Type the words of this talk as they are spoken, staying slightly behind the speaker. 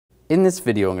In this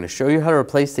video, I'm going to show you how to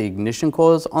replace the ignition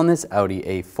coils on this Audi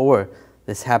A4.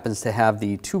 This happens to have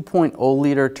the 2.0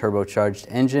 liter turbocharged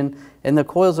engine, and the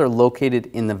coils are located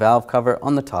in the valve cover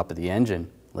on the top of the engine.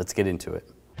 Let's get into it.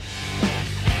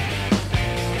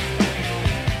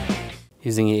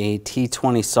 Using a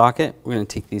T20 socket, we're going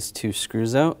to take these two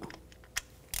screws out.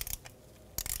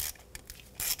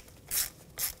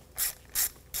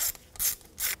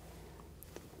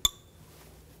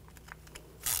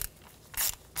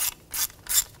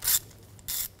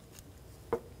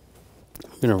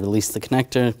 I'm going to release the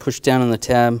connector, push down on the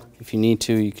tab. If you need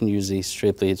to, you can use a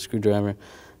straight blade screwdriver and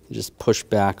just push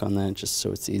back on that just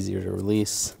so it's easier to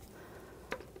release.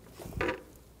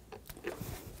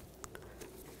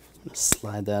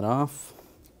 Slide that off,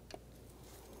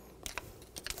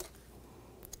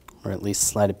 or at least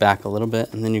slide it back a little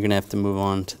bit, and then you're going to have to move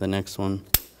on to the next one.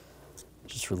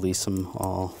 Just release them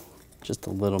all just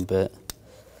a little bit.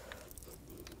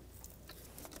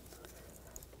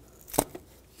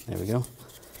 There we go.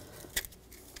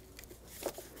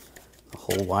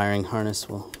 The whole wiring harness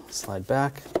will slide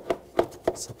back.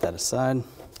 Set that aside.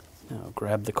 Now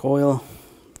grab the coil.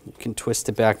 You can twist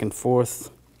it back and forth.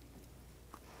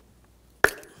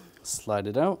 Slide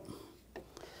it out.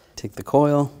 Take the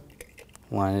coil,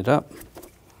 line it up,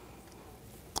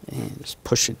 and just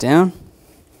push it down.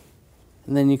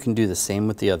 And then you can do the same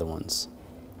with the other ones.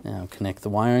 Now connect the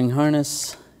wiring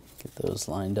harness, get those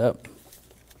lined up.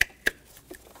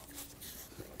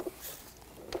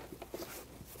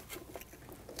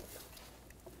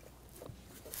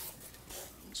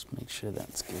 Just make sure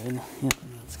that's good. Yep,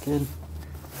 that's good.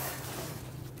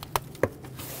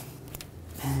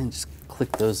 And just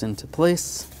click those into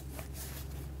place.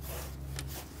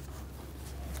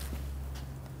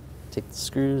 Take the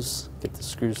screws, get the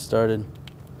screws started.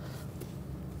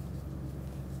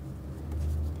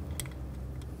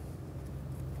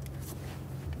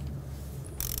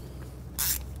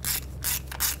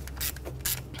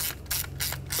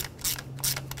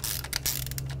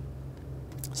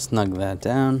 Snug that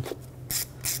down.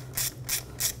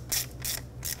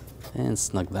 And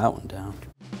snug that one down.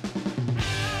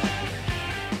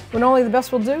 When only the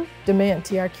best will do, demand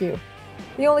TRQ.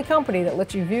 The only company that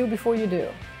lets you view before you do.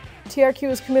 TRQ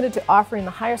is committed to offering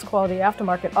the highest quality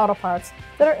aftermarket auto parts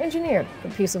that are engineered for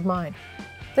peace of mind.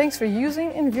 Thanks for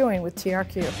using and viewing with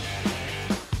TRQ.